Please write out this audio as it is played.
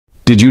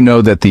Did you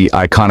know that the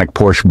iconic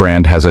Porsche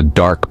brand has a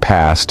dark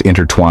past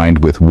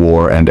intertwined with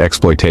war and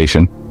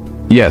exploitation?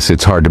 Yes,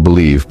 it's hard to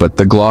believe, but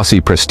the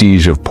glossy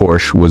prestige of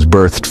Porsche was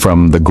birthed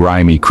from the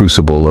grimy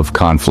crucible of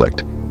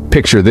conflict.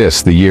 Picture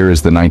this, the year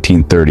is the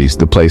 1930s,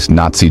 the place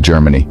Nazi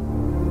Germany.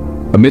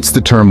 Amidst the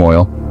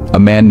turmoil, a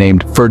man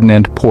named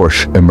Ferdinand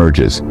Porsche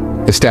emerges,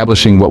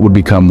 establishing what would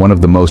become one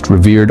of the most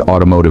revered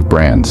automotive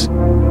brands.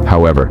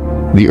 However,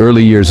 the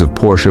early years of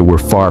Porsche were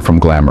far from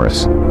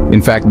glamorous.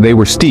 In fact, they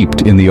were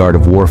steeped in the art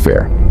of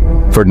warfare.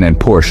 Ferdinand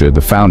Porsche,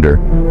 the founder,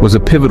 was a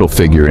pivotal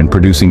figure in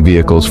producing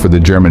vehicles for the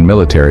German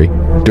military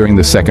during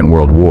the Second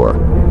World War.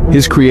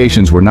 His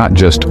creations were not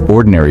just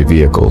ordinary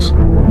vehicles.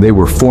 They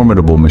were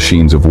formidable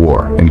machines of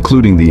war,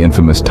 including the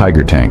infamous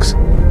Tiger tanks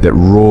that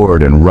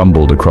roared and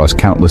rumbled across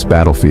countless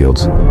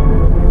battlefields.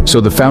 So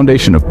the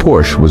foundation of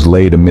Porsche was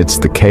laid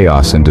amidst the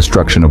chaos and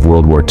destruction of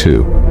World War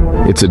II.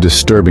 It's a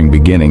disturbing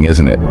beginning,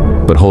 isn't it?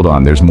 But hold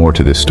on, there's more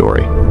to this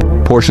story.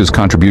 Porsche's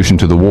contribution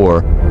to the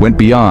war went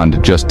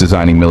beyond just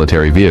designing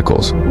military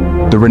vehicles.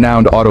 The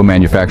renowned auto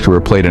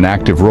manufacturer played an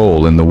active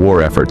role in the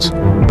war efforts,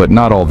 but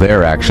not all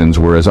their actions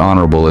were as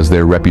honorable as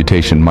their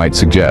reputation might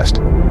suggest.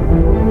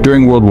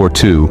 During World War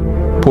II,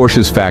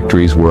 Porsche's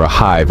factories were a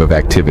hive of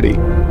activity,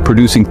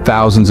 producing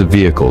thousands of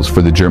vehicles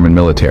for the German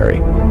military.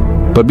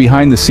 But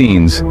behind the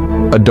scenes,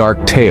 a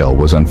dark tale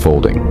was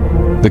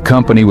unfolding. The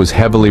company was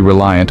heavily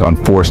reliant on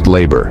forced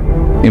labor,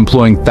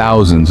 employing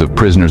thousands of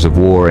prisoners of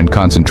war and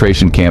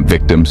concentration camp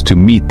victims to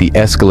meet the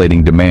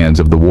escalating demands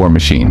of the war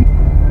machine.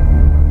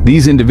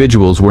 These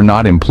individuals were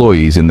not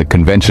employees in the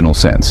conventional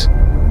sense.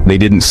 They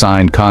didn't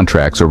sign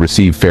contracts or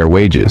receive fair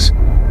wages.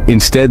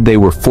 Instead, they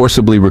were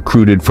forcibly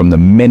recruited from the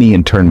many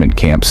internment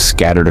camps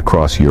scattered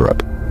across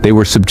Europe. They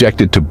were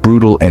subjected to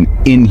brutal and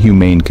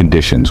inhumane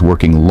conditions,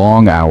 working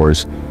long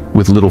hours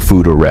with little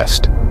food or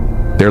rest.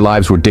 Their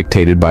lives were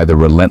dictated by the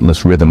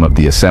relentless rhythm of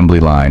the assembly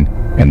line,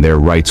 and their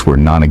rights were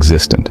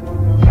non-existent.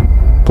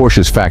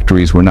 Porsche's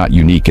factories were not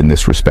unique in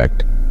this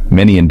respect.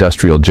 Many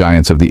industrial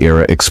giants of the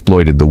era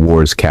exploited the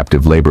war's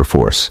captive labor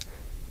force.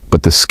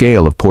 But the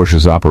scale of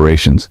Porsche's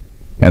operations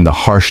and the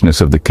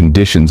harshness of the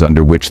conditions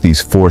under which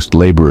these forced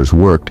laborers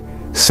worked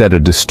set a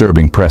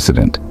disturbing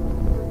precedent.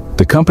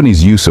 The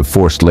company's use of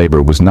forced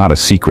labor was not a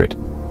secret.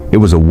 It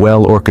was a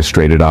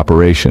well-orchestrated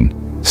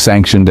operation,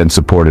 sanctioned and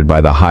supported by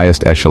the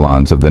highest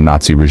echelons of the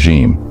Nazi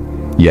regime.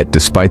 Yet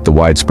despite the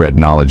widespread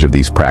knowledge of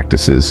these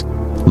practices,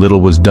 little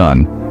was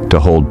done to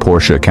hold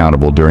Porsche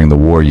accountable during the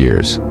war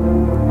years.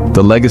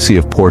 The legacy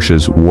of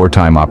Porsche's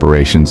wartime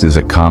operations is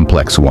a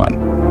complex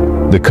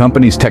one. The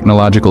company's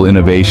technological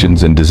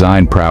innovations and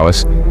design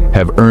prowess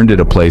have earned it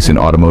a place in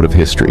automotive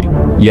history.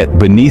 Yet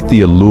beneath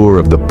the allure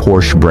of the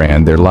Porsche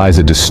brand, there lies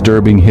a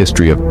disturbing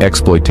history of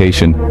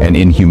exploitation and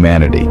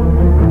inhumanity.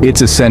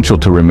 It's essential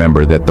to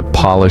remember that the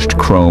polished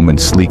chrome and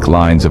sleek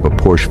lines of a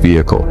Porsche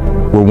vehicle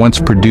were once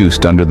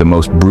produced under the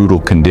most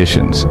brutal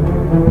conditions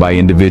by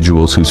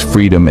individuals whose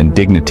freedom and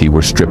dignity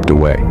were stripped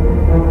away.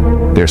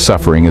 Their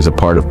suffering is a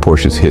part of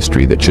Porsche's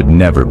history that should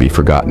never be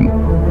forgotten.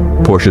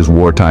 Porsche's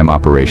wartime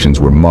operations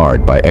were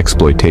marred by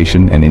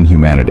exploitation and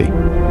inhumanity.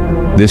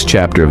 This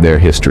chapter of their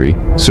history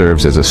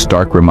serves as a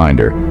stark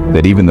reminder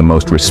that even the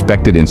most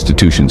respected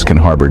institutions can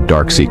harbor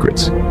dark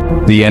secrets.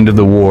 The end of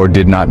the war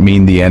did not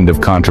mean the end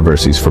of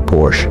controversies for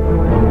Porsche.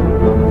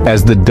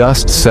 As the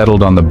dust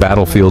settled on the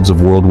battlefields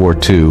of World War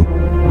II,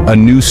 a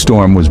new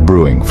storm was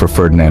brewing for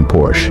Ferdinand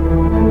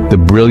Porsche. The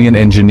brilliant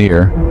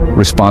engineer,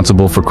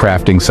 responsible for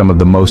crafting some of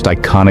the most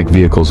iconic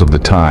vehicles of the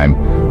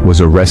time, was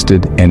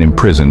arrested and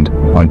imprisoned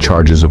on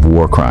charges of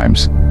war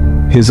crimes.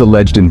 His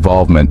alleged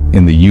involvement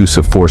in the use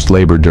of forced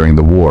labor during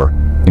the war,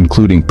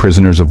 including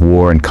prisoners of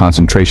war and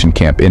concentration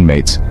camp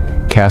inmates,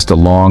 cast a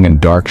long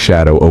and dark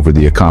shadow over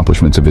the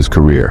accomplishments of his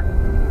career.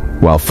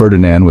 While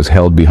Ferdinand was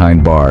held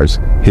behind bars,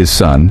 his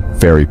son,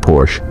 Ferry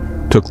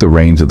Porsche, took the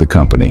reins of the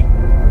company.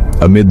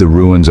 Amid the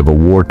ruins of a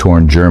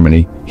war-torn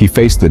Germany, he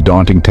faced the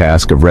daunting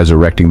task of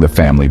resurrecting the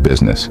family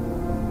business.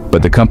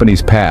 But the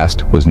company's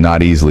past was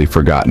not easily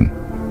forgotten.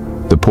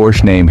 The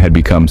Porsche name had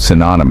become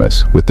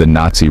synonymous with the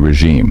Nazi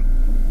regime,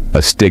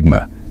 a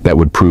stigma that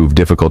would prove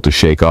difficult to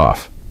shake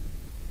off.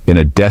 In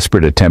a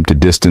desperate attempt to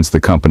distance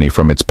the company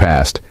from its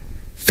past,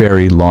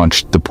 Ferry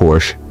launched the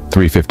Porsche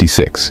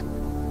 356.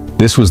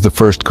 This was the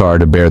first car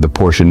to bear the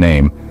Porsche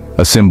name,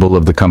 a symbol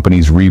of the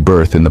company's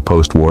rebirth in the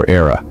post-war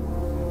era.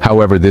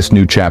 However, this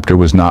new chapter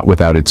was not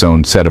without its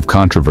own set of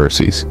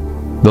controversies.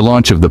 The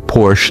launch of the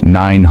Porsche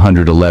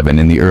 911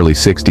 in the early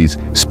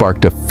 60s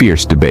sparked a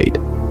fierce debate.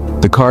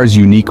 The car's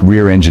unique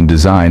rear-engine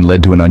design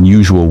led to an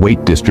unusual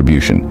weight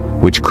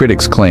distribution, which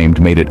critics claimed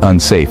made it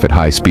unsafe at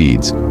high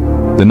speeds.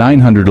 The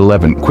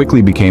 911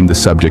 quickly became the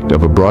subject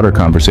of a broader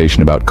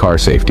conversation about car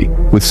safety,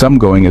 with some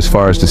going as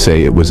far as to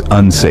say it was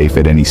unsafe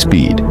at any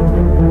speed.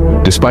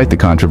 Despite the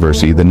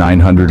controversy, the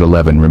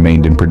 911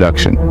 remained in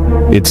production,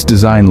 its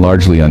design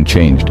largely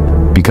unchanged,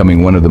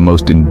 becoming one of the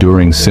most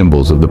enduring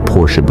symbols of the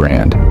Porsche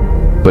brand.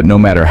 But no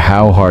matter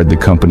how hard the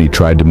company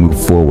tried to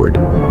move forward,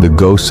 the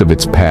ghosts of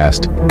its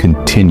past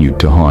continued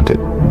to haunt it.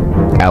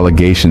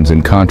 Allegations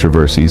and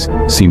controversies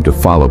seem to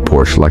follow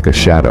Porsche like a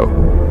shadow,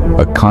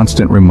 a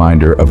constant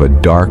reminder of a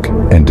dark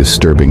and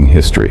disturbing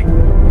history.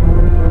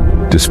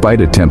 Despite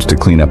attempts to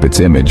clean up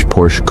its image,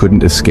 Porsche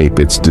couldn't escape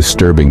its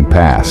disturbing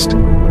past.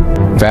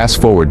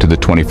 Fast forward to the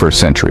 21st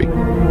century,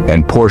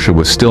 and Porsche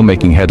was still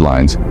making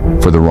headlines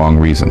for the wrong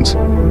reasons.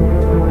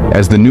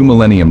 As the new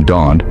millennium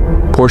dawned,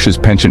 Porsche's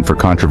penchant for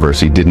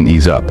controversy didn't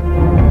ease up.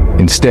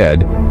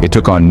 Instead, it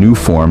took on new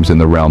forms in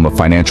the realm of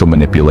financial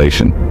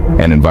manipulation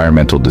and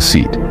environmental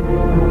deceit.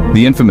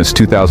 The infamous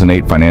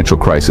 2008 financial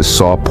crisis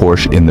saw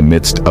Porsche in the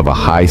midst of a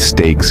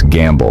high-stakes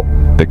gamble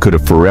that could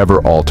have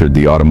forever altered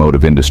the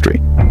automotive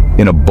industry.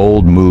 In a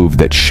bold move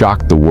that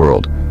shocked the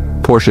world,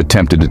 Porsche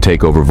attempted to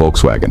take over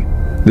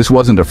Volkswagen. This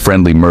wasn't a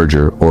friendly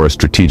merger or a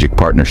strategic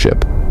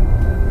partnership.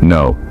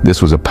 No,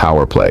 this was a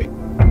power play,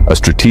 a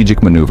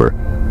strategic maneuver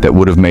that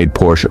would have made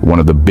Porsche one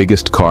of the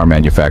biggest car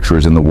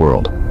manufacturers in the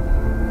world.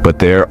 But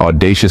their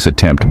audacious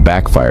attempt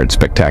backfired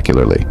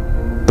spectacularly.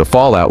 The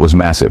fallout was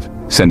massive,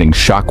 sending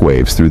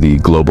shockwaves through the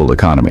global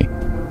economy.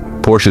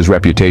 Porsche's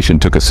reputation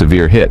took a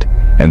severe hit,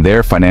 and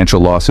their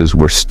financial losses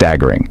were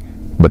staggering.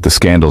 But the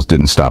scandals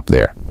didn't stop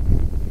there.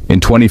 In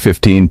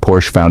 2015,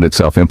 Porsche found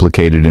itself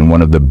implicated in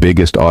one of the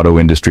biggest auto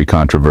industry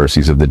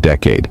controversies of the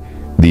decade,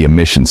 the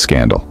emissions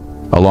scandal.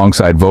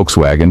 Alongside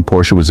Volkswagen,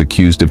 Porsche was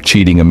accused of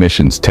cheating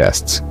emissions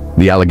tests.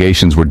 The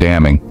allegations were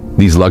damning.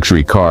 These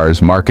luxury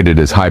cars, marketed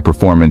as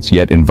high-performance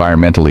yet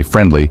environmentally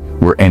friendly,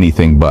 were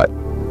anything but.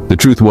 The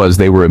truth was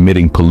they were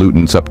emitting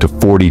pollutants up to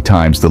 40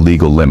 times the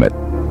legal limit.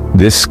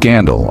 This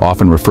scandal,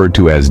 often referred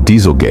to as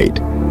Dieselgate,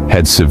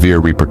 had severe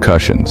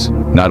repercussions.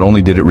 Not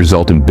only did it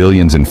result in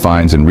billions in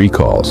fines and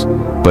recalls,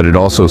 but it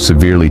also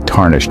severely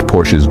tarnished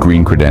Porsche's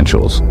green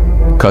credentials.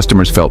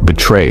 Customers felt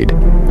betrayed,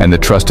 and the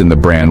trust in the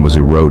brand was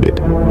eroded.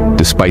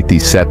 Despite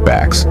these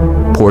setbacks,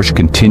 Porsche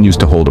continues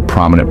to hold a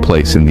prominent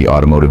place in the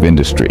automotive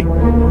industry.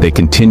 They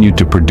continue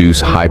to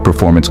produce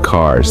high-performance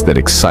cars that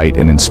excite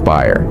and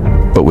inspire.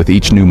 But with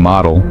each new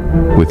model,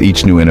 with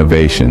each new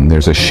innovation,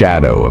 there's a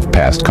shadow of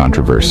past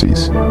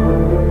controversies.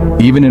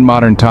 Even in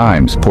modern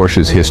times,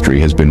 Porsche's history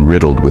has been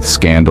riddled with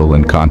scandal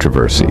and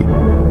controversy.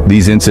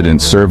 These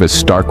incidents serve as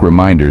stark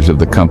reminders of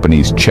the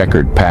company's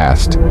checkered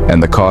past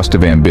and the cost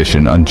of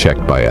ambition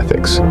unchecked by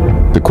ethics.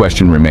 The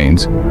question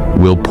remains,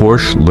 will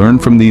Porsche learn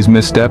from these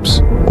missteps,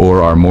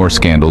 or are more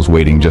scandals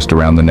waiting just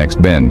around the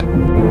next bend?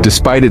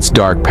 Despite its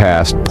dark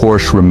past,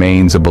 Porsche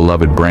remains a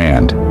beloved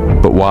brand.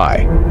 But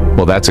why?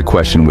 Well, that's a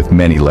question with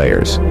many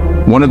layers.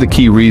 One of the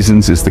key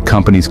reasons is the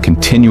company's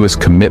continuous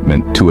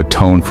commitment to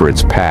atone for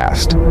its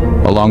past,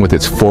 along with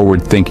its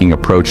forward-thinking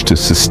approach to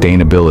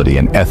sustainability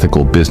and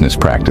ethical business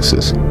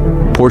practices.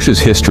 Porsche's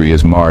history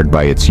is marred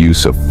by its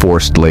use of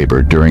forced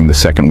labor during the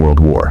Second World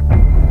War.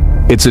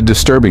 It's a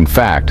disturbing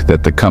fact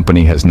that the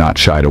company has not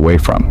shied away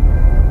from.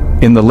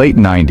 In the late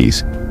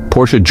 90s,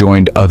 Porsche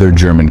joined other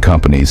German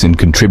companies in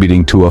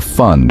contributing to a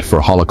fund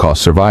for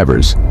Holocaust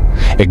survivors,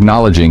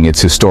 acknowledging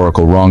its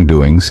historical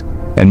wrongdoings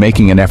and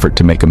making an effort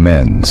to make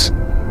amends.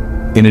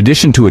 In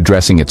addition to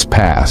addressing its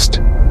past,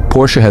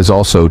 Porsche has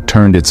also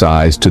turned its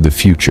eyes to the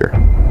future.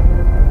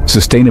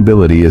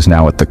 Sustainability is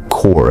now at the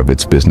core of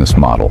its business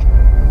model.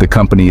 The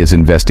company is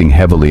investing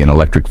heavily in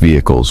electric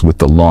vehicles with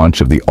the launch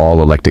of the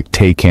all-electric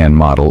Taycan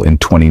model in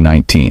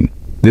 2019.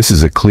 This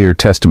is a clear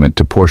testament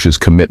to Porsche's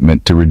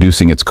commitment to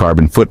reducing its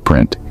carbon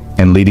footprint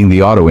and leading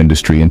the auto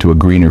industry into a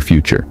greener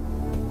future.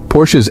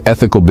 Porsche's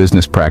ethical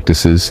business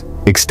practices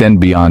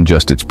extend beyond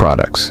just its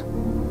products.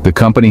 The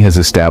company has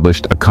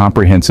established a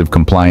comprehensive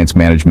compliance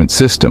management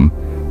system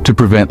to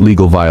prevent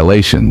legal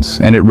violations,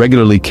 and it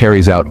regularly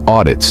carries out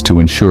audits to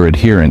ensure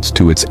adherence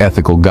to its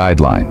ethical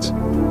guidelines.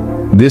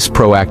 This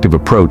proactive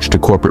approach to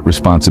corporate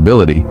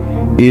responsibility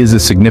is a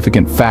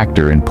significant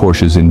factor in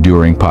Porsche's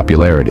enduring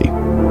popularity.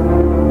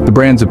 The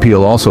brand's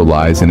appeal also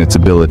lies in its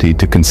ability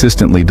to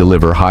consistently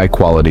deliver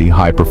high-quality,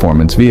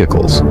 high-performance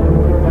vehicles.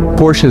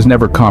 Porsche has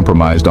never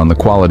compromised on the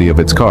quality of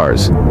its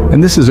cars,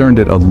 and this has earned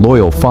it a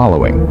loyal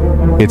following.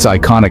 Its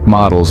iconic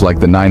models like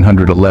the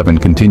 911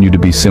 continue to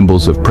be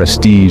symbols of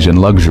prestige and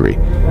luxury,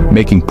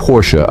 making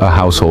Porsche a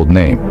household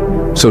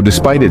name. So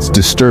despite its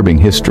disturbing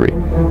history,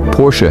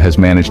 Porsche has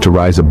managed to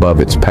rise above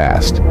its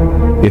past.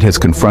 It has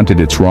confronted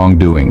its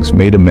wrongdoings,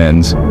 made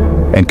amends,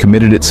 and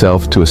committed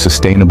itself to a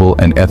sustainable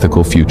and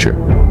ethical future.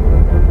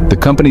 The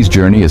company's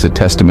journey is a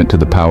testament to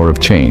the power of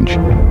change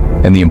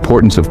and the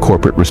importance of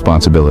corporate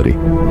responsibility.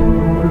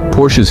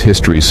 Porsche's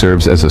history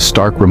serves as a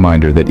stark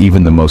reminder that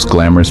even the most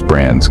glamorous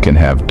brands can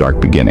have dark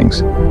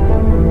beginnings.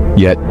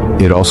 Yet,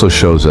 it also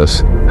shows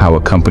us how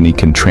a company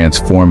can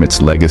transform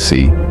its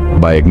legacy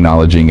by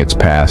acknowledging its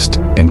past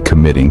and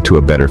committing to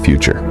a better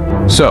future.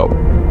 So,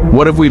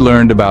 what have we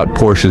learned about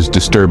Porsche's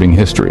disturbing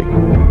history?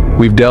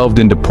 We've delved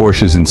into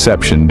Porsche's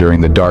inception during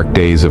the dark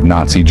days of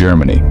Nazi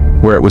Germany,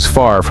 where it was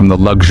far from the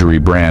luxury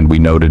brand we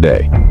know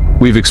today.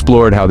 We've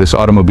explored how this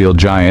automobile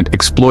giant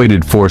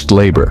exploited forced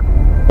labor,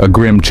 a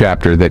grim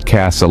chapter that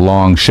casts a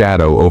long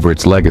shadow over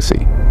its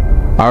legacy.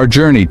 Our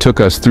journey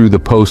took us through the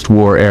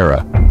post-war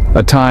era,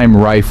 a time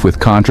rife with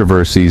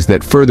controversies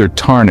that further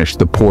tarnished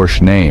the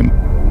Porsche name.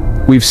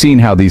 We've seen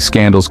how these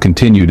scandals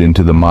continued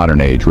into the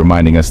modern age,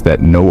 reminding us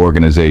that no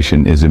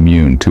organization is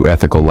immune to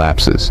ethical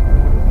lapses.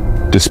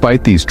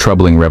 Despite these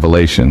troubling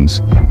revelations,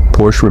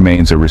 Porsche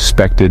remains a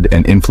respected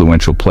and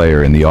influential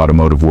player in the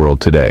automotive world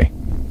today.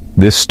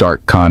 This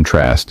stark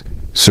contrast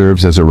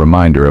serves as a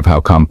reminder of how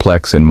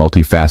complex and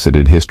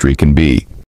multifaceted history can be.